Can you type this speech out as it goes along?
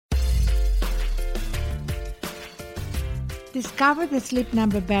Discover the Sleep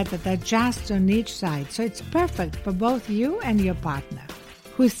Number bed that adjusts on each side, so it's perfect for both you and your partner.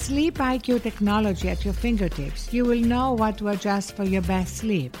 With Sleep IQ technology at your fingertips, you will know what to adjust for your best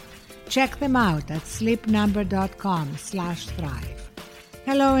sleep. Check them out at sleepnumber.com/thrive.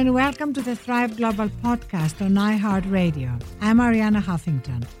 Hello and welcome to the Thrive Global podcast on iHeartRadio. I'm Arianna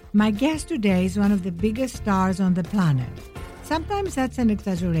Huffington. My guest today is one of the biggest stars on the planet. Sometimes that's an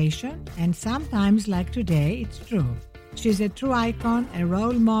exaggeration, and sometimes, like today, it's true. She's a true icon, a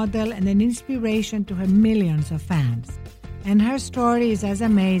role model, and an inspiration to her millions of fans. And her story is as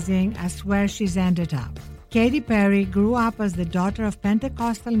amazing as where she's ended up. Katy Perry grew up as the daughter of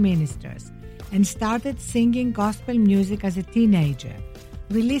Pentecostal ministers and started singing gospel music as a teenager,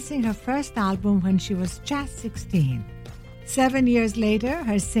 releasing her first album when she was just 16. 7 years later,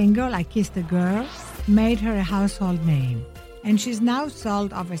 her single, I Kissed a Girl, made her a household name. And she's now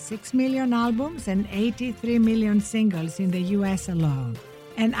sold over 6 million albums and 83 million singles in the US alone.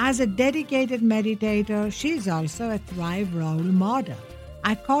 And as a dedicated meditator, she's also a Thrive role model.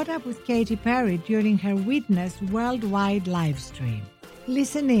 I caught up with Katy Perry during her Witness worldwide live stream.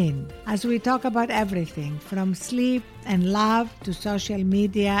 Listen in as we talk about everything from sleep and love to social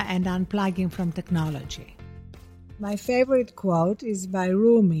media and unplugging from technology. My favorite quote is by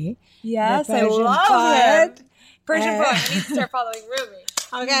Rumi. Yes, the I Persian love poet. him. Persian poet. I need to start following Rumi.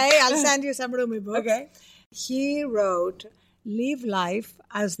 Okay, I'll send you some Rumi books. Okay. He wrote, "Live life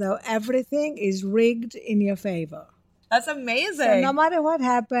as though everything is rigged in your favor." That's amazing. So no matter what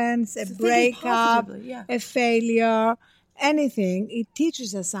happens, a So think breakup, positively, yeah. a failure, anything, it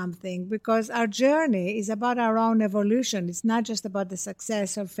teaches us something because our journey is about our own evolution. It's not just about the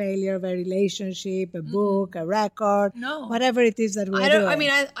success or failure of a relationship, a book, a record, whatever it is that we're doing.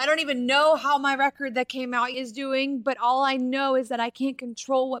 I don't even know how my record that came out is doing, but all I know is that I can't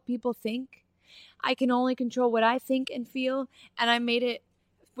control what people think. I can only control what I think and feel, and I made it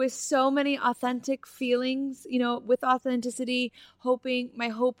with so many authentic feelings, with authenticity, my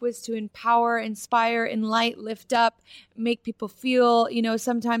hope was to empower, inspire, enlighten, lift up, make people feel,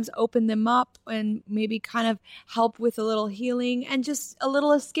 sometimes open them up and maybe kind of help with a little healing and just a little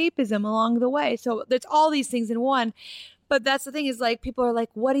escapism along the way. So there's all these things in one. But that's the thing is like, people are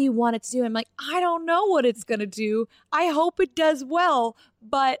like, what do you want it to do? I'm like, I don't know what it's going to do. I hope it does well,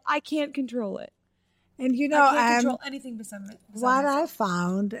 but I can't control it. And I can't control anything besides what myself. I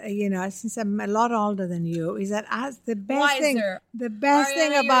found, since I'm a lot older than you, is that as the best Wiser.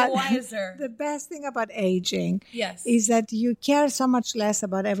 thing about aging, Yes. is that you care so much less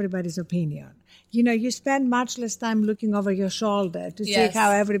about everybody's opinion. You spend much less time looking over your shoulder to see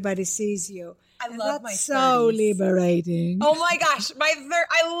how everybody sees you. I love my 30s. So liberating. Oh my gosh,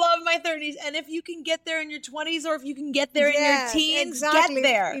 I love my 30s. And if you can get there in your 20s or if you can get there in your teens, get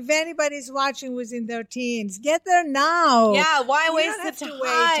there. If anybody's watching who's in their teens, get there now. Yeah, why You waste don't have the to time?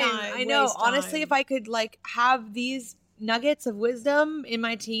 wait I know. waste Honestly, time. if I could have these nuggets of wisdom in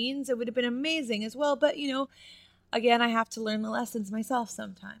my teens, it would have been amazing as well. But, again, I have to learn the lessons myself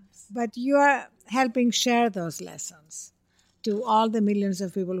sometimes. But you are helping share those lessons to all the millions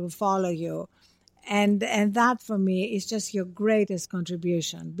of people who follow you. And that for me is just your greatest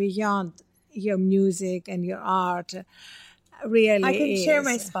contribution beyond your music and your art. Really, I can share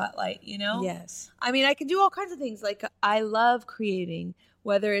my spotlight, Yes. I mean, I can do all kinds of things. Like, I love creating,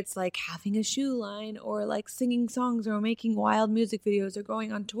 whether it's like having a shoe line or like singing songs or making wild music videos or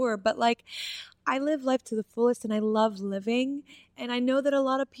going on tour. But I live life to the fullest and I love living. And I know that a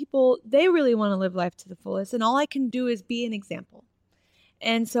lot of people, they really want to live life to the fullest. And all I can do is be an example.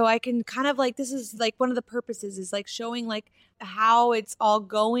 And so I can kind of this is one of the purposes is showing how it's all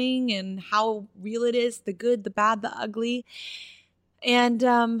going and how real it is, the good, the bad, the ugly. And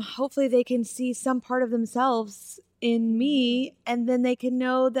hopefully they can see some part of themselves in me, and then they can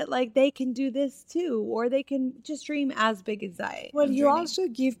know that they can do this too, or they can just dream as big as I. Well, you also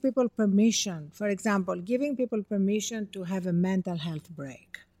give people permission. For example, giving people permission to have a mental health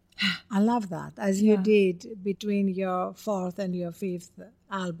break. I love that, as you did between your fourth and your fifth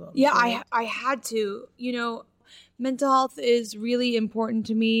album. Yeah, right? I had to. Mental health is really important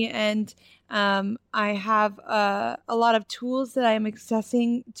to me, and I have a lot of tools that I am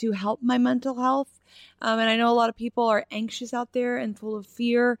accessing to help my mental health. And I know a lot of people are anxious out there and full of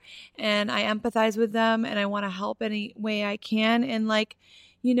fear, and I empathize with them, and I want to help any way I can. And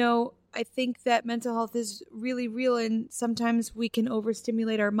I think that mental health is really real, and sometimes we can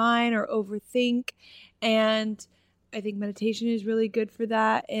overstimulate our mind or overthink. And I think meditation is really good for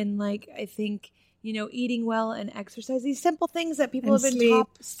that. And I think, eating well and exercise, these simple things that people have been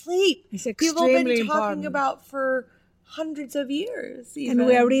taught. Sleep. It's people have been talking important. about for hundreds of years. And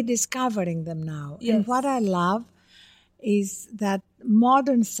we are rediscovering them now. Yes. And what I love is that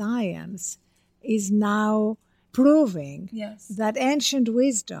modern science is now proving Yes. that ancient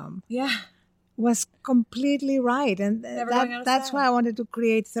wisdom Yeah. was completely right. And Never going out of that's style. why I wanted to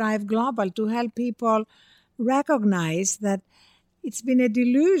create Thrive Global, to help people recognize that it's been a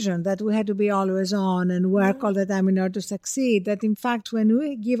delusion that we had to be always on and work all the time in order to succeed. That in fact, when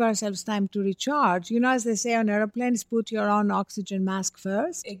we give ourselves time to recharge, as they say on airplanes, put your own oxygen mask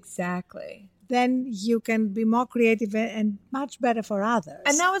first, Exactly. then you can be more creative and much better for others.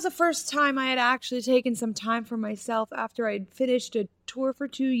 And that was the first time I had actually taken some time for myself after I'd finished a tour for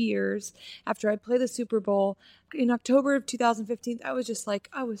 2 years, after I played the Super Bowl. In October of 2015, I was just like,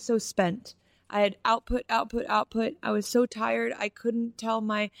 I was so spent. I had output. I was so tired. I couldn't tell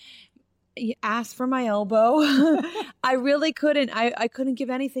my ass from my elbow. I really couldn't. I couldn't give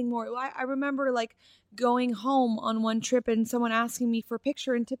anything more. I remember like going home on one trip and someone asking me for a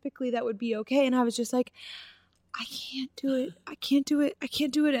picture, and typically that would be okay. And I was just like, I can't do it. I can't do it. I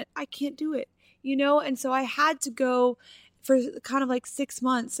can't do it. I can't do it. And so I had to go for kind of like 6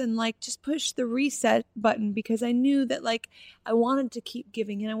 months and like just push the reset button, because I knew that like I wanted to keep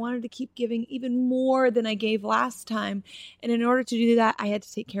giving, and I wanted to keep giving even more than I gave last time. And in order to do that, I had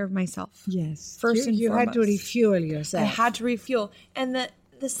to take care of myself. Yes. First and you foremost. had to refuel yourself. I had to refuel. And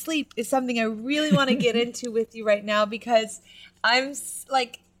the sleep is something I really want to get into with you right now, because I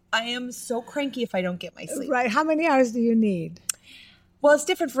am so cranky if I don't get my sleep. Right. How many hours do you need? Well, it's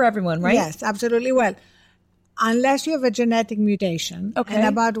different for everyone, right? Yes, absolutely. Well, unless you have a genetic mutation, Okay. and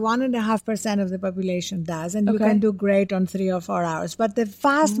about 1.5% of the population does, and you Okay. can do great on 3 or 4 hours. But the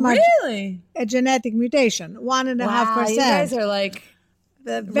vast Really? a genetic mutation, 1.5%. You guys are like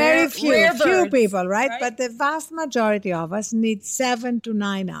Very rare few birds, people, right? right? But the vast majority of us need 7 to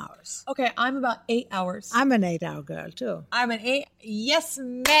 9 hours. okay. I'm about 8 hours. I'm an 8-hour girl too. I'm an 8. Yes,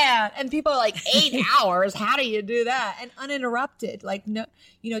 man. And people are like 8 hours. How do you do that? And uninterrupted. Like no,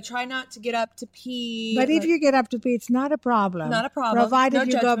 try not to get up to pee. But if you get up to pee, it's not a problem. Not a problem. Provided No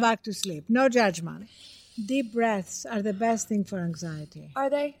you go judgment. back to sleep. No judgment. Deep breaths are the best thing for anxiety.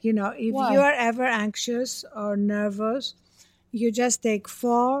 Are they? If Why? you are ever anxious or nervous, you just take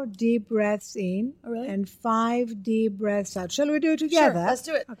 4 deep breaths in really? and 5 deep breaths out. Shall we do it together? Sure, let's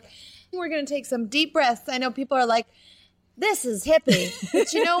do it. Okay. We're going to take some deep breaths. I know people are like, this is hippie.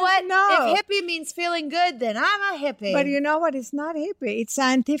 But you know what? No. If hippie means feeling good, then I'm a hippie. But you know what? It's not hippie. It's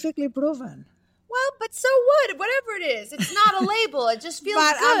scientifically proven. Well, but so what? Whatever it is. It's not a label. It just feels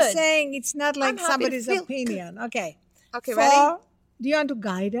But good. I'm saying it's not like I'm happy to somebody's feel opinion. Okay. Okay, 4. ready? Do you want to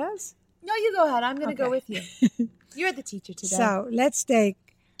guide us? No, you go ahead. I'm going to go Okay. with you. You're the teacher today. So let's take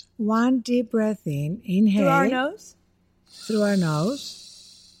 1 deep breath in. Inhale. Through our nose? Through our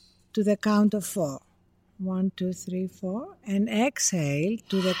nose to the count of 4. 1, 2, 3, 4. And exhale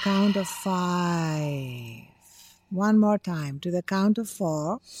to the count of 5. One more time. To the count of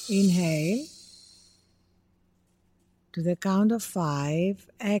 4. Inhale. To the count of 5.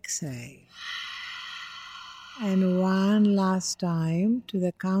 Exhale. And one last time. To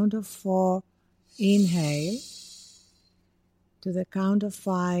the count of 4. Inhale. To the count of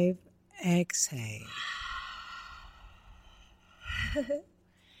 5. Exhale.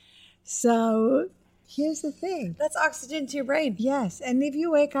 So here's the thing. That's oxygen to your brain. Yes, and if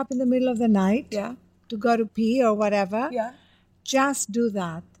you wake up in the middle of the night Yeah. to go to pee or whatever, Yeah. just do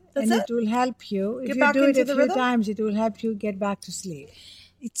that. That's and it? Will help you. Get If you back do it into a the few rhythm? times, it will help you get back to sleep.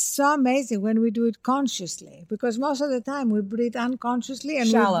 It's so amazing when we do it consciously, because most of the time we breathe unconsciously and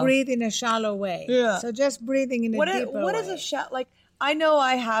Shallow. we breathe in a shallow way. Yeah. So just breathing in a deeper way. What is a shallow? Like, I know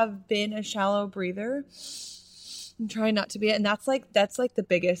I have been a shallow breather. I'm trying not to be, and that's like the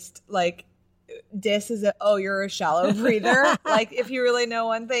biggest like diss is that, oh, you're a shallow breather. Like, if you really know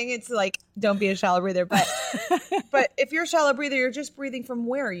one thing, it's like, don't be a shallow breather. But if you're a shallow breather, you're just breathing from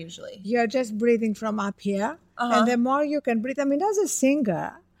where usually? You're just breathing from up here. Uh-huh. And the more you can breathe, I mean, as a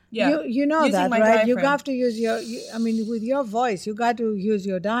singer, Yeah. you know Using that, my right? You diaphragm. have to use with your voice, you got to use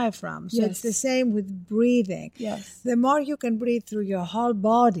your diaphragm. So it's Yes. the same with breathing. Yes. The more you can breathe through your whole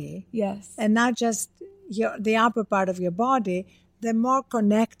body Yes. and not just the upper part of your body, the more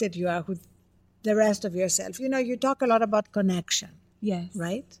connected you are with the rest of yourself. You talk a lot about connection, Yes.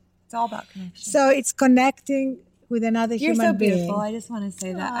 right? It's all about connection. So it's connecting with another You're human so beautiful. being. I just want to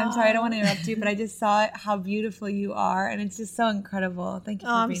say that. I'm sorry, I don't want to interrupt you, but I just saw how beautiful you are, and it's just so incredible. Thank you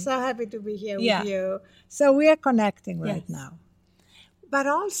for I'm being so happy to be here Yeah. with you. So we are connecting right Yes. now. But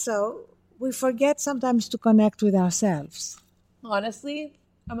also, we forget sometimes to connect with ourselves. Honestly,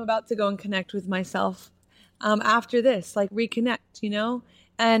 I'm about to go and connect with myself after this, like reconnect,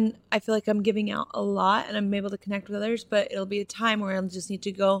 And I feel like I'm giving out a lot and I'm able to connect with others, but it'll be a time where I'll just need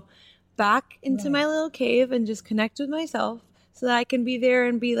to go back into Right. my little cave and just connect with myself so that I can be there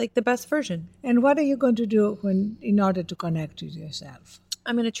and be like the best version. And what are you going to do in order to connect with yourself?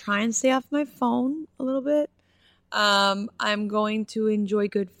 I'm going to try and stay off my phone a little bit. I'm going to enjoy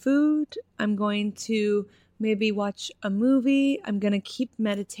good food. I'm going to maybe watch a movie. I'm going to keep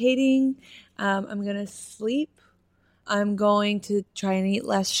meditating. I'm going to sleep. I'm going to try and eat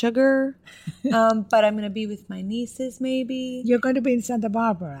less sugar. But I'm going to be with my nieces maybe. You're going to be in Santa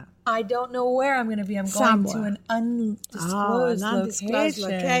Barbara. I don't know where I'm going to be. I'm going Somewhere. to an undisclosed,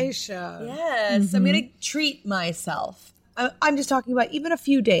 location. Yes. I'm going to treat myself. I'm just talking about even a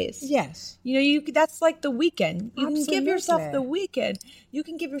few days. Yes. You know, that's like the weekend. You can give yourself Absolutely. the weekend. You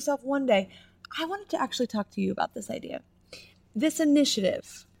can give yourself one day. I wanted to actually talk to you about this idea. This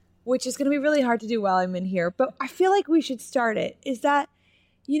initiative, which is going to be really hard to do while I'm in here, but I feel like we should start it, is that,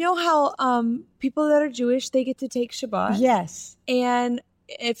 you know how people that are Jewish, they get to take Shabbat? Yes. And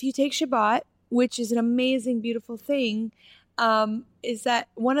if you take Shabbat, which is an amazing, beautiful thing, is that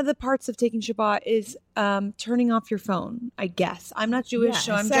one of the parts of taking Shabbat is turning off your phone, I guess. I'm not Jewish,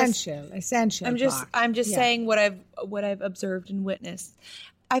 so I'm essential. I'm just saying what I've observed and witnessed.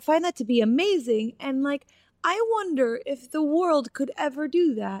 I find that to be amazing, and like I wonder if the world could ever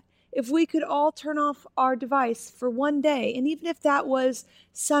do that. If we could all turn off our device for one day, and even if that was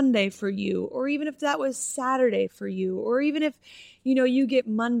Sunday for you, or even if that was Saturday for you, or even if, you know, you get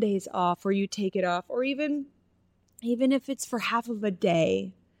Mondays off or you take it off, or even if it's for half of a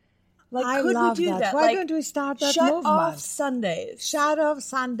day. Like, I could love we do that. that? Why Like, don't we start that shut movement? off Sundays. Shut off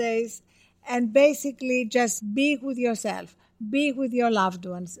Sundays and basically just be with yourself. Be with your loved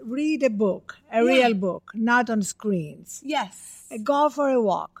ones. Read a book, a real book, not on screens. Yes. Go for a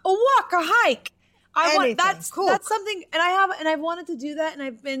walk. A walk, a hike. Anything. That's Cook. something, and I've wanted to do that, and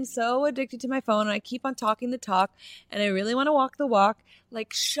I've been so addicted to my phone, and I keep on talking the talk, and I really want to walk the walk.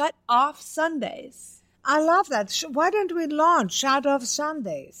 Like, shut off Sundays. I love that. Why don't we launch Shut Off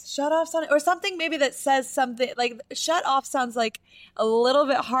Sundays? Shut off Sunday, or something maybe that says something like shut off sounds like a little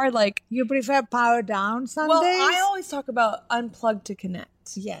bit hard. Like, You prefer Power Down Sundays? well, I always talk about unplug to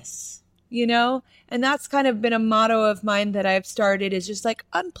connect. Yes. You know, and that's kind of been a motto of mine that I've started is just like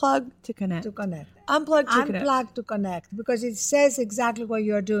unplug to connect. To connect. Unplug to connect. Unplug to connect, because it says exactly what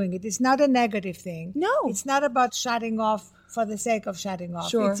you're doing. It is not a negative thing. No. It's not about shutting off for the sake of shutting off.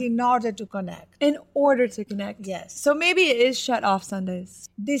 Sure. It's in order to connect. In order to connect. Yes. So maybe it is shut off Sundays.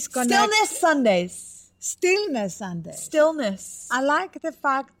 Disconnect. Stillness Sundays. Stillness Sundays. Stillness. I like the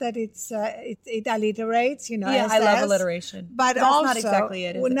fact that it alliterates, you know. Yeah, I love SS, alliteration. But that's also, not exactly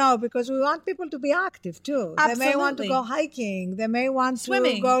it, is it? No, because we want people to be active too. They may want to Absolutely. go hiking. They may want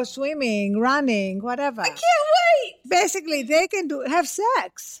Swimming. to go swimming, running, whatever. I can't wait. Basically, they can have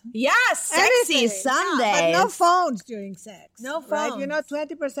sex. Yes, sexy Anything. Sundays. Yeah, but no phones during sex. No Right? You know, phones.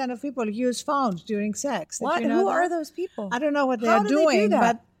 20% of people use phones during sex. Did What? you know Who that? are those people? I don't know what How they're do they do doing,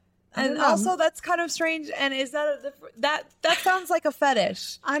 that? but I And don't know. also, that's kind of strange. And is that that sounds like a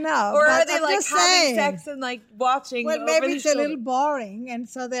fetish? I know. Or but are they I'm like just having saying. sex and like watching? Well, over maybe the it's a shoulder? little boring, and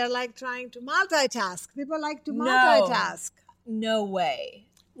so they're like trying to multitask. People like to No. multitask. No way.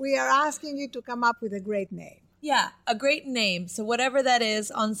 We are asking you to come up with a great name. Yeah, a great name. So whatever that is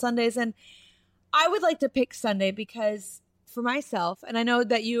on Sundays, and I would like to pick Sunday because for myself, and I know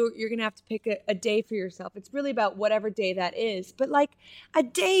that you're gonna have to pick a day for yourself. It's really about whatever day that is, but like a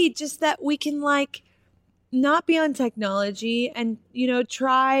day just that we can like not be on technology and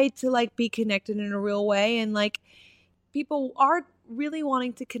try to like be connected in a real way, and like people are really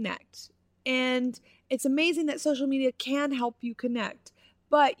wanting to connect, and it's amazing that social media can help you connect.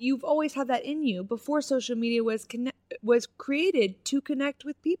 But you've always had that in you before social media was created to connect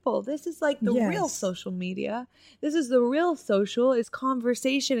with people. This is like the real Yes. social media. This is the real social, is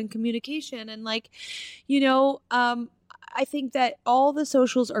conversation and communication. And like, I think that all the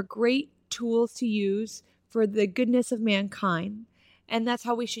socials are great tools to use for the goodness of mankind. And that's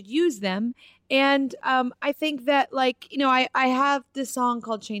how we should use them. And I think that like, I have this song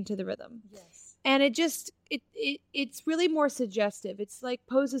called Chained to the Rhythm. Yes. And it's really more suggestive. It's like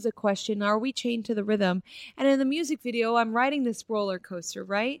poses a question: are we chained to the rhythm? And in the music video, I'm riding this roller coaster,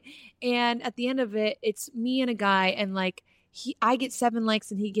 right? And at the end of it, it's me and a guy, and like I get 7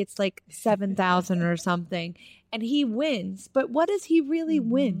 likes and he gets like 7,000 or something, and he wins. But what does he really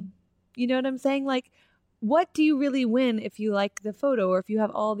win? You know what I'm saying? Like, what do you really win if you like the photo, or if you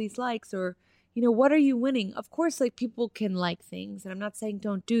have all these likes, or what are you winning? Of course, like people can like things, and I'm not saying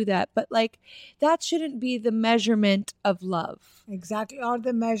don't do that, but like that shouldn't be the measurement of love. Exactly. Or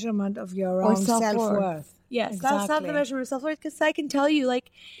the measurement of your Or own self-worth. self-worth. Yes, that's not the measurement of self-worth, because I can tell you, like...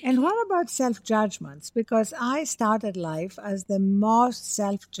 And what about self-judgments? Because I started life as the most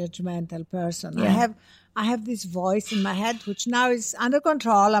self-judgmental person. Yeah. I have this voice in my head, which now is under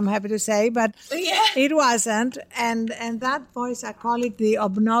control, I'm happy to say, but it wasn't. And that voice, I call it the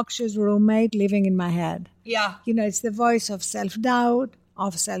obnoxious roommate living in my head. Yeah. You know, it's the voice of self-doubt,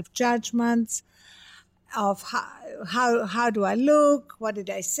 of self-judgments, of how do I look? What did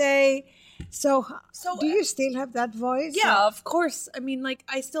I say? So do you still have that voice? Yeah, of course. I mean, like,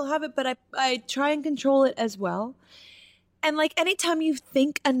 I still have it, but I try and control it as well. And, like, anytime you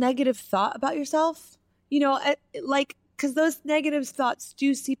think a negative thought about yourself, you know, like, because those negative thoughts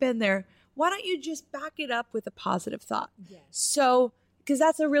do seep in there, why don't you just back it up with a positive thought? Yes. So, because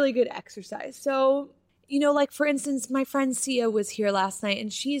that's a really good exercise. So, you know, like, for instance, my friend Sia was here last night,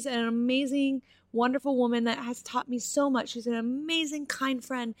 and she's an amazing, wonderful woman that has taught me so much. She's an amazing, kind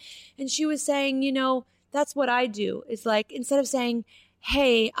friend. And she was saying, you know, that's what I do. Is like, instead of saying,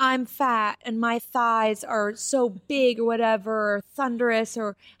 hey, I'm fat and my thighs are so big or whatever, or thunderous,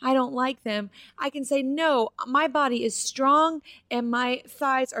 or I don't like them, I can say, no, my body is strong and my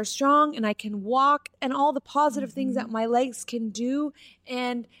thighs are strong and I can walk and all the positive things that my legs can do.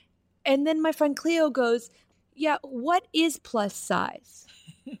 And then my friend Cleo goes, yeah, what is plus size?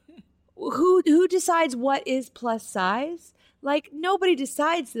 Who decides what is plus size? Like, nobody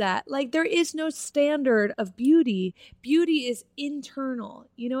decides that. Like, there is no standard of beauty. Beauty is internal.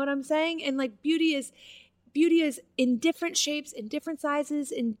 You know what I'm saying? And like, beauty is in different shapes, in different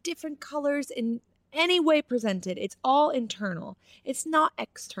sizes, in different colors, in any way presented. It's all internal. It's not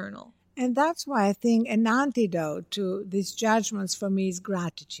external. And that's why I think an antidote to these judgments for me is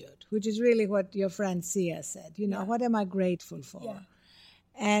gratitude, which is really what your friend Sia said. You know, what am I grateful for? Yeah.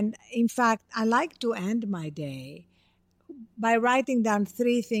 And in fact, I like to end my day by writing down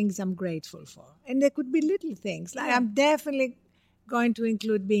 3 things I'm grateful for. And there could be little things. Like, I'm definitely going to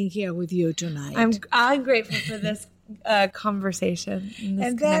include being here with you tonight. I'm grateful for this conversation and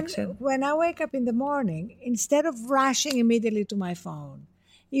this connection. Then when I wake up in the morning, instead of rushing immediately to my phone,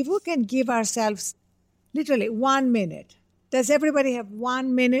 if we can give ourselves literally 1 minute. Does everybody have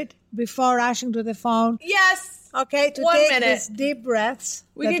 1 minute before rushing to the phone? Yes. Okay, to 1 take minute. these deep breaths.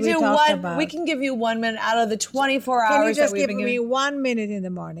 We can do one. We can give you 1 minute out of the 24 hours. Can you just that we've give been me giving? 1 minute in the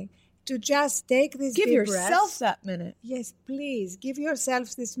morning to just take these Give deep yourself breaths? that minute. Yes, please give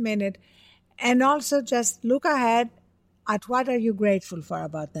yourself this minute, and also just look ahead at what are you grateful for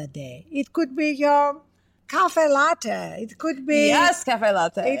about that day. It could be your cafe latte. It could be cafe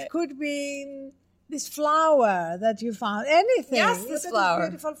latte. It could be this flower that you found. Anything. Yes, this flower.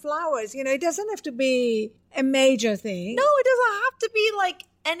 Beautiful flowers. You know, it doesn't have to be a major thing. No, it doesn't have to be like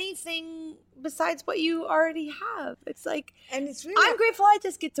anything besides what you already have. It's like, and it's really, I'm grateful I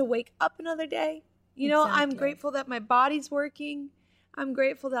just get to wake up another day. You know, I'm Exactly. grateful that my body's working. I'm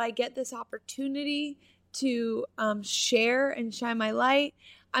grateful that I get this opportunity to share and shine my light.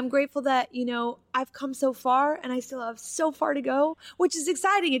 I'm grateful that, you know, I've come so far and I still have so far to go, which is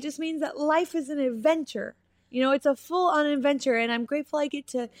exciting. It just means that life is an adventure. You know, it's a full-on adventure, and I'm grateful I get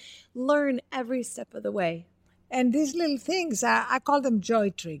to learn every step of the way. And these little things, I call them joy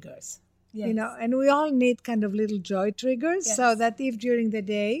triggers. Yes. You know, and we all need kind of little joy triggers so that if during the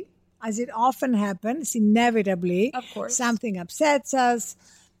day, as it often happens, inevitably, Of course. something upsets us,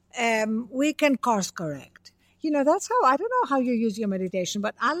 we can course correct. You know, that's how, I don't know how you use your meditation,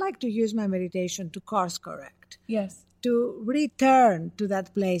 but I like to use my meditation to course correct, Yes. to return to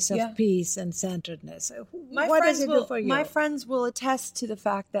that place of Yeah. peace and centeredness. My What friends does it will, do for you? My friends will attest to the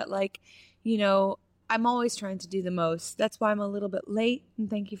fact that, like, you know, I'm always trying to do the most. That's why I'm a little bit late, and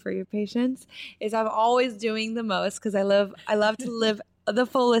thank you for your patience. Is I'm always doing the most because I love to live the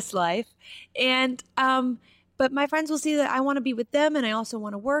fullest life. And but my friends will see that I want to be with them, and I also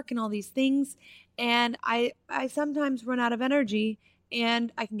want to work and all these things. And I sometimes run out of energy,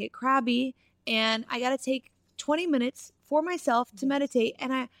 and I can get crabby, and I got to take 20 minutes for myself to meditate.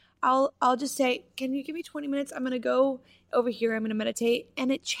 And I'll just say, can you give me 20 minutes? I'm going to go over here. I'm going to meditate.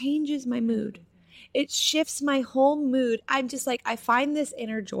 And it changes my mood. It shifts my whole mood. I'm just like, I find this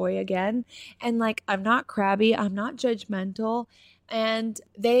inner joy again. And like, I'm not crabby. I'm not judgmental. And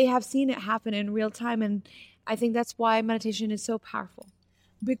they have seen it happen in real time. And I think that's why meditation is so powerful.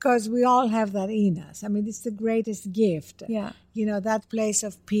 Because we all have that in us. I mean, it's the greatest gift. Yeah. You know, that place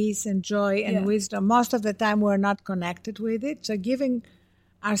of peace and joy and Yeah. wisdom. Most of the time we're not connected with it. So giving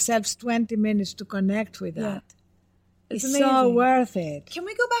ourselves 20 minutes to connect with that It's is so amazing. worth it. Can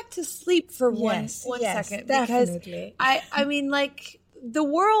we go back to sleep for one yes, second? definitely. Because I mean, like, the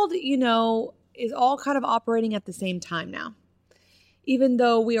world, you know, is all kind of operating at the same time now. even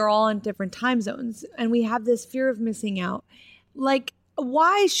though we are all in different time zones and we have this fear of missing out. Like,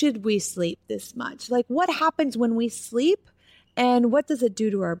 why should we sleep this much? Like, what happens when we sleep, and what does it do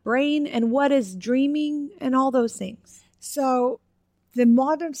to our brain, and what is dreaming, and all those things? So the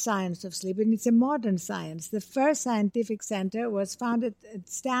modern science of sleep, and it's a modern science, the first scientific center was founded at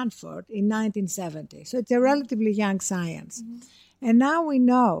Stanford in 1970. So it's a relatively young science. Mm-hmm. And now we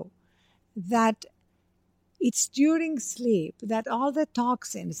know that it's during sleep that all the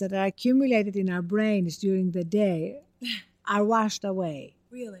toxins that are accumulated in our brains during the day are washed away.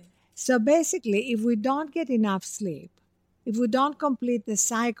 Really? So basically, if we don't get enough sleep, if we don't complete the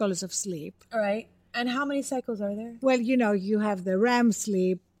cycles of sleep. All right. And how many cycles are there? Well, you have the REM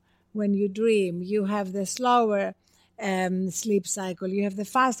sleep when you dream. You have the slower sleep cycle. You have the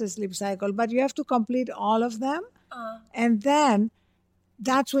faster sleep cycle. But you have to complete all of them. And then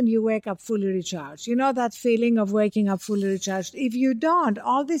that's when you wake up fully recharged. You know that feeling of waking up fully recharged? If you don't,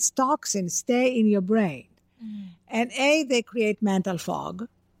 all these toxins stay in your brain. Mm-hmm. And they create mental fog,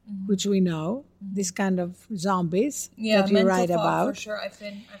 which we know, this kind of zombies that you write about. For sure. I've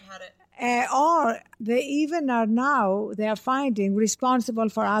had it. Or they even they are finding responsible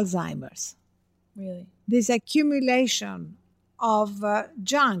for Alzheimer's. Really? This accumulation of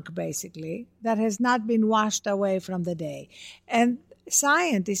junk, basically, that has not been washed away from the day. And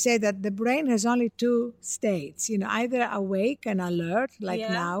scientists say that the brain has only two states, either awake and alert, like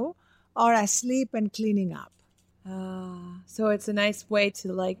now, or asleep and cleaning up. So it's a nice way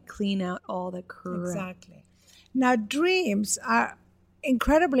to clean out all the crap. Exactly. Now, dreams are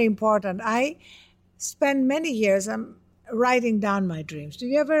incredibly important. I spend many years writing down my dreams. Do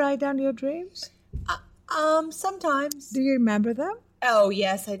you ever write down your dreams? Sometimes. Do you remember them? Oh,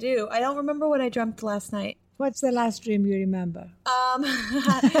 yes, I do. I don't remember what I dreamt last night. What's the last dream you remember?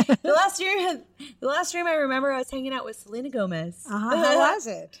 The last dream I remember, I was hanging out with Selena Gomez. How was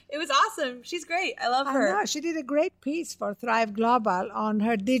it? It was awesome. She's great. I love her. I know. She did a great piece for Thrive Global on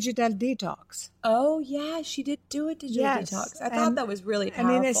her digital detox. Oh, yeah. She did do a digital detox. I thought that was really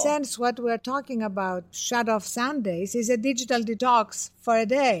powerful. And in a sense, what we're talking about, Shut Off Sundays, is a digital detox for a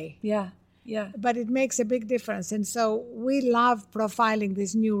day. Yeah. Yeah. But it makes a big difference. And so we love profiling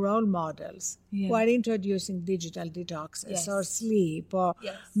these new role models who are introducing digital detoxes or sleep or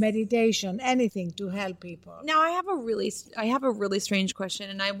meditation, anything to help people. Now, I have a really strange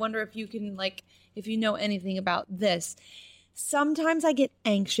question, and I wonder if you can, if you know anything about this. Sometimes I get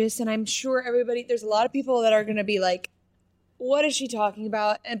anxious, and I'm sure there's a lot of people that are going to be like, what is she talking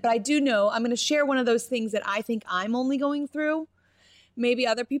about? But I do know I'm going to share one of those things that I think I'm only going through. Maybe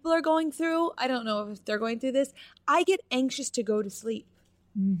other people are going through. I don't know if they're going through this. I get anxious to go to sleep.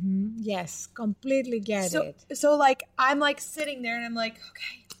 Mm-hmm. Yes, completely get it. So I'm sitting there and I'm like,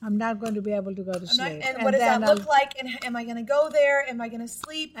 okay. I'm not going to be able to go to sleep. And what does that look like? And am I going to go there? Am I going to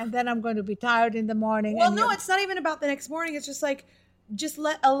sleep? And then I'm going to be tired in the morning. Well, no, it's not even about the next morning. It's just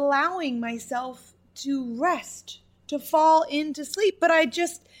allowing myself to rest, to fall into sleep. But I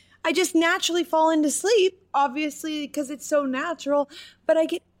just naturally fall into sleep, obviously, because it's so natural. But I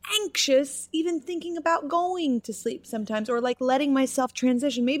get anxious even thinking about going to sleep sometimes, or letting myself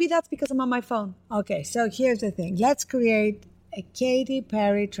transition. Maybe that's because I'm on my phone. Okay, so here's the thing. Let's create a Katy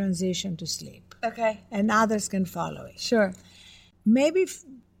Perry transition to sleep. Okay. And others can follow it. Sure. Maybe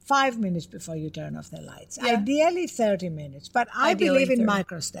 5 minutes before you turn off the lights. Yeah. Ideally 30 minutes. But I believe in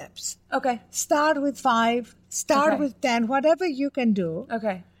micro steps. Okay. Start with 5. Start with 10. Whatever you can do.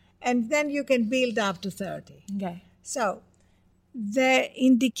 Okay. And then you can build up to 30. Okay. So the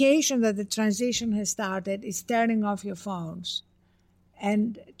indication that the transition has started is turning off your phones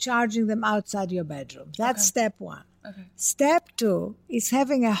and charging them outside your bedroom. That's step 1. Okay. Step 2 is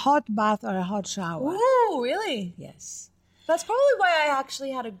having a hot bath or a hot shower. Ooh, really? Yes. That's probably why I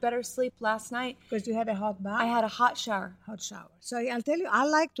actually had a better sleep last night. Because you had a hot bath? I had a hot shower. Hot shower. So I'll tell you, I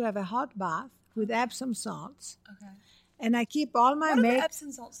like to have a hot bath with Epsom salts. Okay. And I keep all my What do the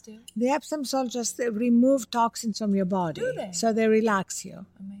Epsom salts do? The Epsom salts just remove toxins from your body. Do they? So they relax you.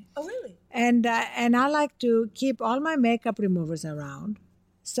 Oh, really? And I like to keep all my makeup removers around.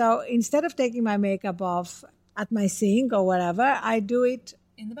 So instead of taking my makeup off at my sink or whatever, I do it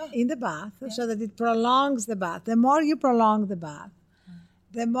in the bath so that it prolongs the bath. The more you prolong the bath,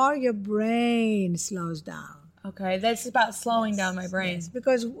 the more your brain slows down. Okay, that's about slowing down my brain. Yes,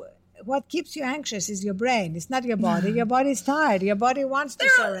 because what keeps you anxious is your brain. It's not your body. Your body's tired. Your body wants to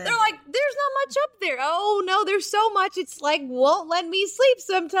surrender. They're like, there's not much up there. Oh, no, there's so much. It's won't let me sleep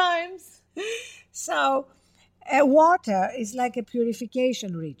sometimes. So water is like a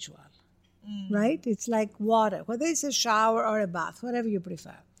purification ritual, right? It's like water, whether it's a shower or a bath, whatever you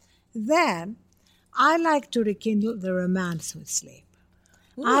prefer. Then I like to rekindle the romance with sleep.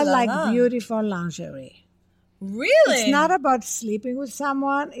 I la like la. beautiful lingerie. Really? It's not about sleeping with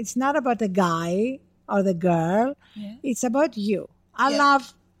someone. It's not about the guy or the girl. Yeah. It's about you. I Yeah.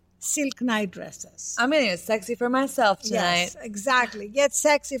 love silk night dresses. I'm gonna get sexy for myself tonight. Yes, exactly. Get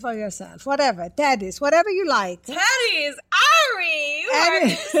sexy for yourself. Whatever. Teddies, whatever you like. Teddy's, Ari, you are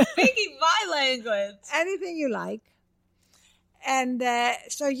Any- speaking my language. Anything you like. And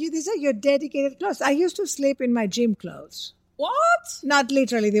so these are your dedicated clothes. I used to sleep in my gym clothes. What? Not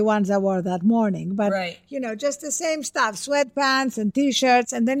literally the ones I wore that morning, but, Right. Just the same stuff. Sweatpants and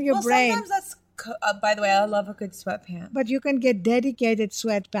T-shirts, and then your brain. Sometimes that's. By the way, I love a good sweatpant. But you can get dedicated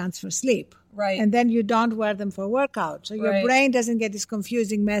sweatpants for sleep. Right. And then you don't wear them for workout. So your Right. brain doesn't get these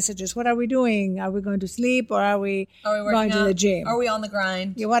confusing messages. What are we doing? Are we going to sleep or are we working going to out? the gym? Are we on the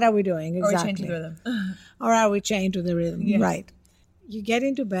grind? Yeah, what are we doing? Are we Exactly. changing the rhythm? Or are we chained to the rhythm? Yes. Right. You get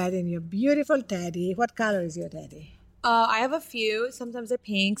into bed in your beautiful teddy. What color is your teddy? I have a few. Sometimes they're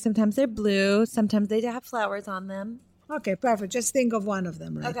pink. Sometimes they're blue. Sometimes they have flowers on them. Okay, perfect. Just think of one of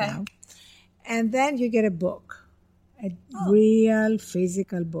them right Okay. now. And then you get a book, a real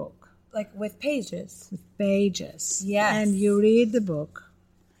physical book Like with pages. with pages. Yes. And you read the book,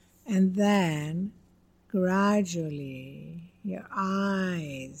 and then gradually your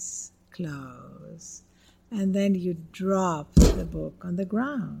eyes close, and then you drop the book on the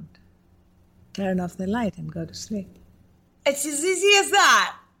ground. Turn off the light and go to sleep. It's as easy as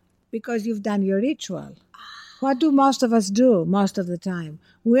that. Because you've done your ritual. What do most of us do most of the time?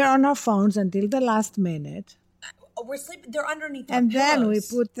 We're on our phones until the last minute, We're sleeping. They're underneath our and then we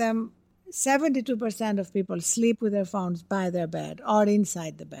pillows. put them. 72% of people sleep with their phones by their bed or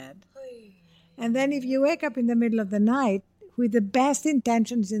inside the bed. And then if you wake up in the middle of the night with the best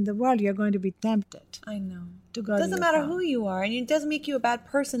intentions in the world, you're going to be tempted I know. to go It to doesn't your matter phone. who you are, and it doesn't make you a bad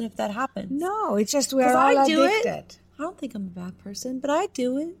person if that happens. No, it's just we're 'Cause all I do addicted. it. I don't think I'm a bad person, but I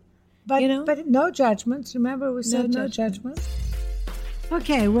do it. But, You know? but no judgments. Remember we said no judgments?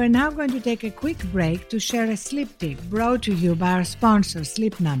 Okay, we're now going to take a quick break to share a sleep tip brought to you by our sponsor,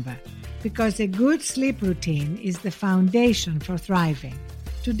 Sleep Number, because a good sleep routine is the foundation for thriving.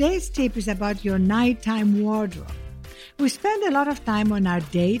 Today's tip is about your nighttime wardrobe. We spend a lot of time on our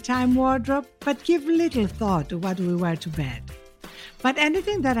daytime wardrobe, but give little thought to what we wear to bed. But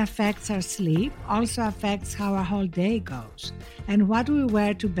anything that affects our sleep also affects how our whole day goes, and what we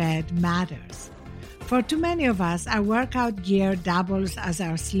wear to bed matters. For too many of us, our workout gear doubles as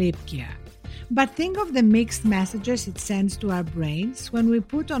our sleep gear. But think of the mixed messages it sends to our brains when we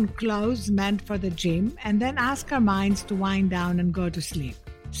put on clothes meant for the gym and then ask our minds to wind down and go to sleep.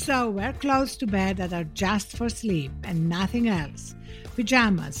 So wear clothes to bed that are just for sleep and nothing else.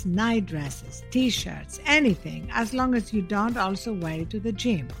 Pajamas, night dresses, t-shirts, anything, as long as you don't also wear it to the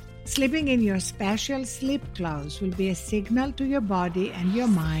gym. Sleeping in your special sleep clothes will be a signal to your body and your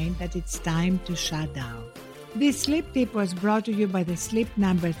mind that it's time to shut down. This sleep tip was brought to you by the Sleep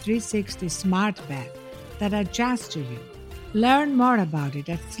Number 360 Smart Bed that adjusts to you. Learn more about it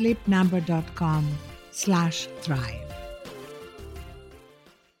at sleepnumber.com/thrive.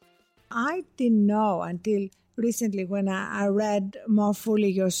 I didn't know until recently when I read more fully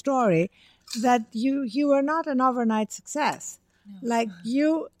your story that you were not an overnight success. Like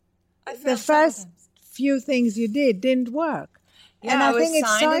the first few things you did didn't work. Yeah, and I was think it's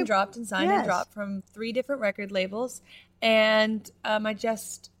signed so- and dropped and signed Yes. and dropped from 3 different record labels, and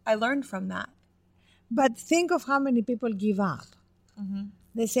I learned from that. But think of how many people give up. Mm-hmm.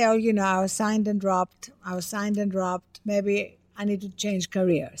 They say, oh, I was signed and dropped. Maybe I need to change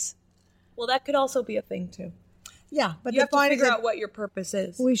careers. Well, that could also be a thing too. Yeah, but You the have to point is figure that out what your purpose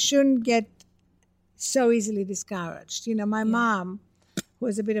is. we shouldn't get so easily discouraged. My mom, who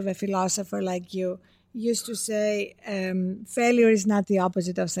was a bit of a philosopher like you, used to say, failure is not the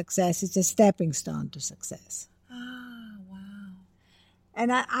opposite of success. It's a stepping stone to success. Ah, wow.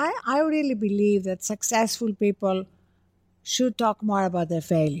 And I really believe that successful people should talk more about their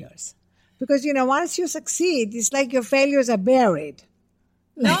failures. Because, once you succeed, it's like your failures are buried.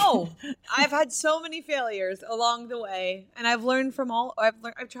 No, I've had so many failures along the way, and I've learned from all. I've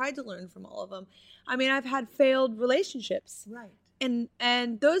tried to learn from all of them. I mean, I've had failed relationships, Right.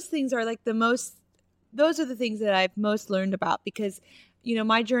 and those things are like the most. Those are the things that I've most learned about because,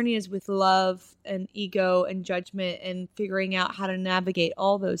 my journey is with love and ego and judgment and figuring out how to navigate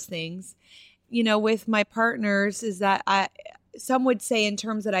all those things. With my partners, is that some would say in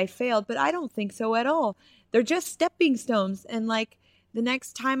terms that I failed, but I don't think so at all. They're just stepping stones, and like. The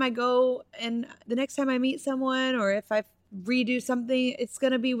next time I go and the next time I meet someone or if I redo something, it's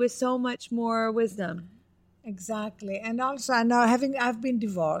going to be with so much more wisdom. Exactly. And also, I know I've been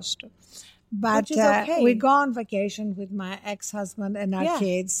divorced, But Which is okay. we go on vacation with my ex-husband and our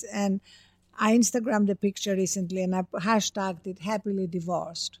kids, and I Instagrammed the picture recently, and I hashtagged it happily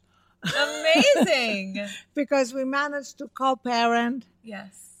divorced. Amazing. Because we managed to co-parent.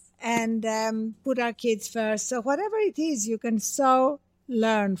 Yes. And put our kids first. So whatever it is, you can so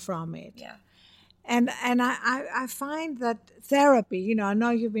learn from it. Yeah. And I find that therapy, I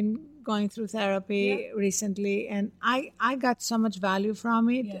know you've been going through therapy recently, and I got so much value from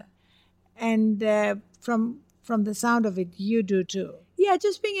it. Yeah. And from the sound of it, you do too. Yeah,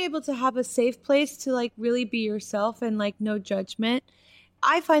 just being able to have a safe place to like really be yourself and like no judgment.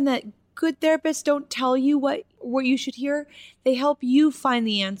 I find that good therapists don't tell you what you should hear. They help you find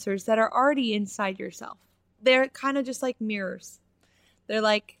the answers that are already inside yourself. They're kind of just like mirrors. They're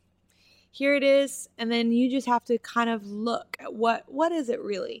like, here it is. And then you just have to kind of look at what is it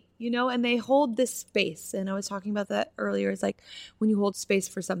really, and they hold this space. And I was talking about that earlier. It's like when you hold space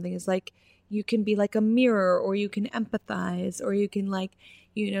for something, it's like you can be like a mirror, or you can empathize, or you can like,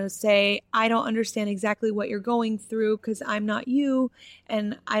 say, I don't understand exactly what you're going through because I'm not you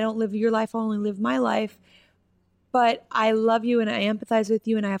and I don't live your life. I only live my life. But I love you and I empathize with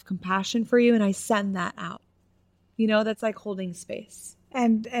you and I have compassion for you and I send that out. That's like holding space.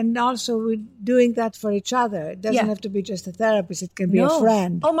 And also we're doing that for each other. It doesn't have to be just a therapist. It can be a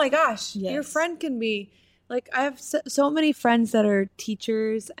friend. Oh my gosh. Yes. Your friend can be like, I have so many friends that are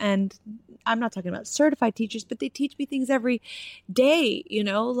teachers, and I'm not talking about certified teachers, but they teach me things every day,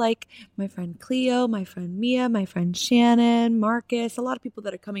 like my friend Cleo, my friend Mia, my friend Shannon, Marcus, a lot of people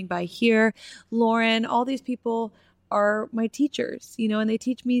that are coming by here, Lauren, all these people are my teachers, and they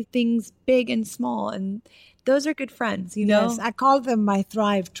teach me things big and small, and those are good friends, Yes, I call them my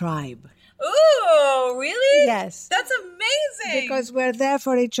Thrive Tribe. Ooh, really? Yes. That's amazing. Because we're there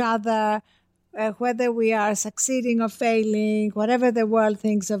for each other. Whether we are succeeding or failing, whatever the world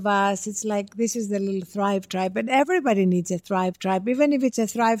thinks of us, it's like this is the little Thrive Tribe. And everybody needs a Thrive Tribe, even if it's a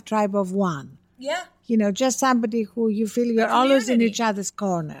Thrive Tribe of one. Yeah. Just somebody who you feel you're always in each other's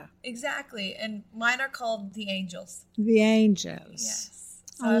corner. Exactly. And mine are called the Angels. The Angels. Yes.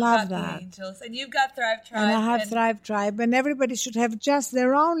 So I love that. The Angels. And you've got Thrive Tribe. And I have Thrive Tribe. And everybody should have just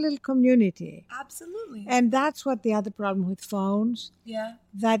their own little community. Absolutely. And that's what the other problem with phones. Yeah.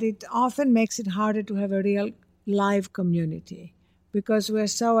 That it often makes it harder to have a real live community because we're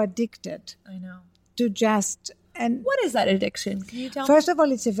so addicted. I know. To just... And what is that addiction? Can you tell me? First of all,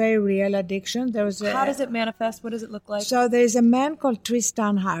 it's a very real addiction. How does it manifest? What does it look like? So there's a man called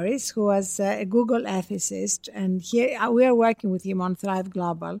Tristan Harris who was a Google ethicist, and we are working with him on Thrive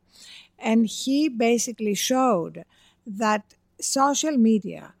Global. And he basically showed that social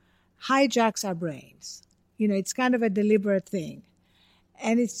media hijacks our brains. It's kind of a deliberate thing.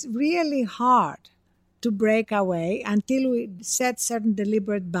 And it's really hard to break away until we set certain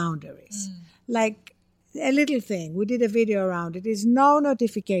deliberate boundaries. Like, a little thing, we did a video around it, is no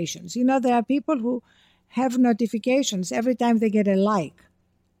notifications. There are people who have notifications every time they get a like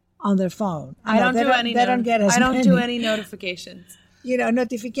on their phone. I don't do any. They don't get as many. I don't do any notifications.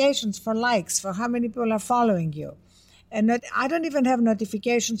 Notifications for likes, for how many people are following you. And I don't even have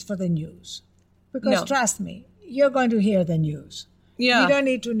notifications for the news. Because trust me, you're going to hear the news. Yeah. You don't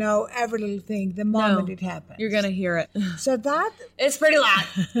need to know every little thing the moment it happens. You're going to hear it. So that... It's pretty loud.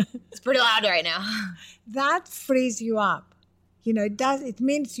 It's pretty loud right now. That frees you up. It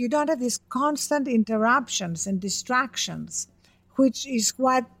means you don't have these constant interruptions and distractions, which is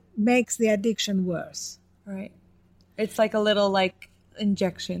what makes the addiction worse. Right. It's like a little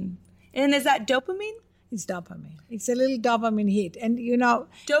injection. And is that dopamine? It's dopamine. It's a little dopamine hit. And, dopamine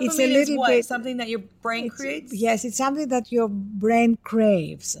it's a little is what? bit... Something that your brain creates? Yes, it's something that your brain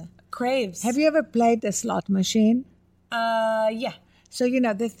craves. Craves. Have you ever played a slot machine? Yeah. So,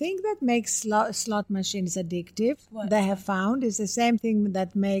 the thing that makes slot machines addictive, they have found, is the same thing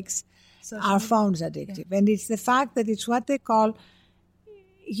that makes our phones addictive. Yeah. And it's the fact that it's what they call,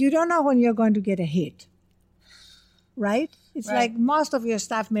 you don't know when you're going to get a hit. Right? It's like most of your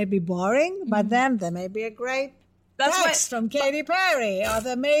stuff may be boring, but then there may be a great text from Katy Perry, or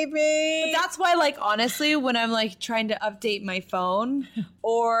there may be... But that's why, honestly, when I'm, trying to update my phone,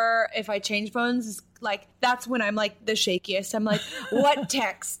 or if I change phones, that's when I'm, the shakiest. I'm like, what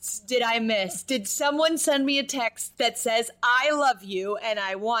texts did I miss? Did someone send me a text that says, I love you and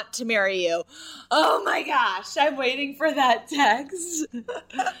I want to marry you? Oh, my gosh. I'm waiting for that text.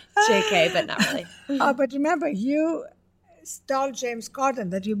 JK, but not really. Oh, but remember, you told James Corden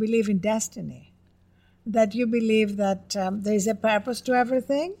that you believe in destiny, that you believe that there is a purpose to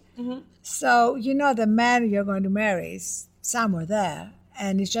everything. Mm-hmm. So, the man you're going to marry is somewhere there,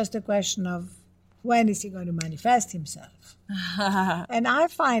 and it's just a question of when is he going to manifest himself? And I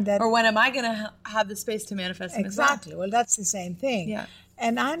find that... Or when am I going to have the space to manifest him? Exactly. Well, that's the same thing. Yeah.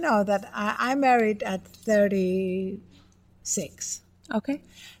 And I know that I married at 36. Okay.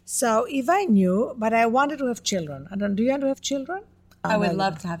 So if I knew, but I wanted to have children. Do you want to have children? I would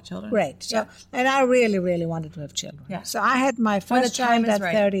love to have children. Great. So, and I really, really wanted to have children. Yeah. So I had my first child at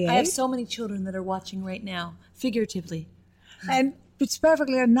 38. I have so many children that are watching right now, figuratively. And it's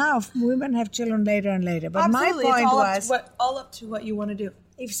perfectly enough. Women have children later and later. But Absolutely. my point It's was... all up to what you want to do.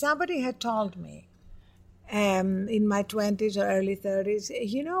 If somebody had told me in my 20s or early 30s,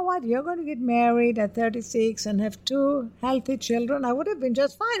 you know what, you're going to get married at 36 and have 2 healthy children, I would have been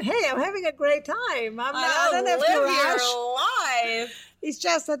just fine. Hey, I'm having a great time. I don't have to rush. Your life. It's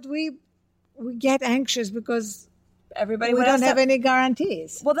just that we get anxious because we Everybody don't have any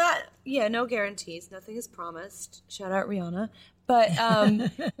guarantees. Well, no guarantees. Nothing is promised. Shout out Rihanna. But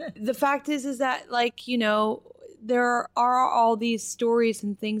the fact is that, like, you know, there are all these stories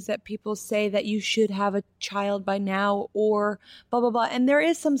and things that people say that you should have a child by now or blah, blah, blah. And there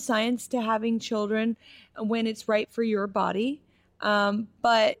is some science to having children when it's right for your body.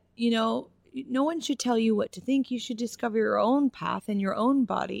 But, you know, no one should tell you what to think. You should discover your own path and your own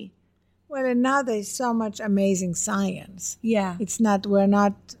body. Well, and now there's so much amazing science. Yeah. We're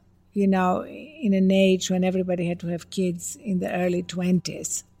not, you know, in an age when everybody had to have kids in the early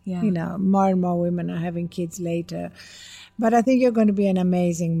 20s. Yeah. You know, more and more women are having kids later. But I think you're going to be an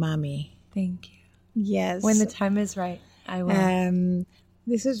amazing mommy. Thank you. Yes. When the time is right, I will.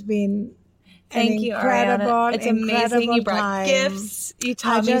 This has been Thank you, incredible, Ariana. It's amazing. You brought time. Gifts. You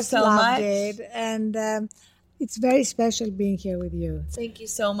taught I me so loved much. It. And it's very special being here with you. Thank you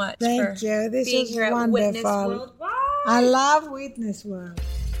so much. Thank you. This being is here at wonderful. Witness Worldwide. I love Witness World.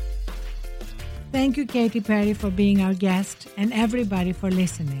 Thank you, Katy Perry, for being our guest and everybody for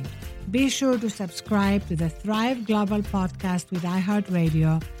listening. Be sure to subscribe to the Thrive Global podcast with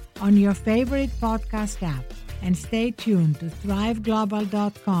iHeartRadio on your favorite podcast app and stay tuned to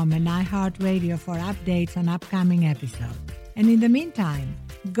thriveglobal.com and iHeartRadio for updates on upcoming episodes. And in the meantime,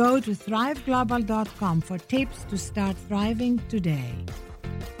 go to thriveglobal.com for tips to start thriving today.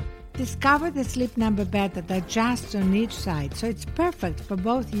 Discover the Sleep Number bed that adjusts on each side so it's perfect for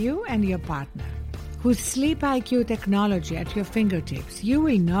both you and your partner. With Sleep IQ technology at your fingertips, you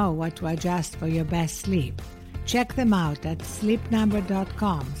will know what to adjust for your best sleep. Check them out at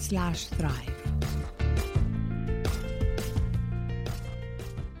sleepnumber.com/thrive.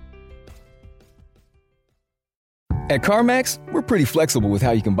 At CarMax, we're pretty flexible with how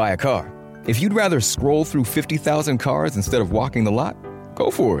you can buy a car. If you'd rather scroll through 50,000 cars instead of walking the lot,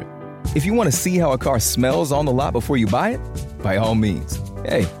 go for it. If you want to see how a car smells on the lot before you buy it, by all means.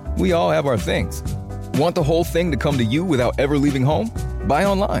 Hey, we all have our things. Want the whole thing to come to you without ever leaving home? Buy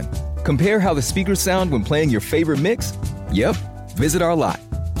online. Compare how the speakers sound when playing your favorite mix? Yep, visit our lot.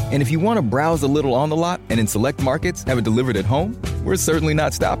 And if you want to browse a little on the lot and in select markets have it delivered at home, we're certainly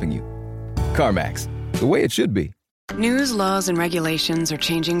not stopping you. CarMax, the way it should be. News, laws, and regulations are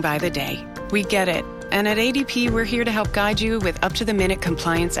changing by the day. We get it. And at ADP, we're here to help guide you with up-to-the-minute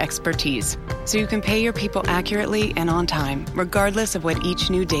compliance expertise, so you can pay your people accurately and on time, regardless of what each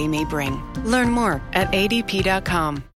new day may bring. Learn more at adp.com.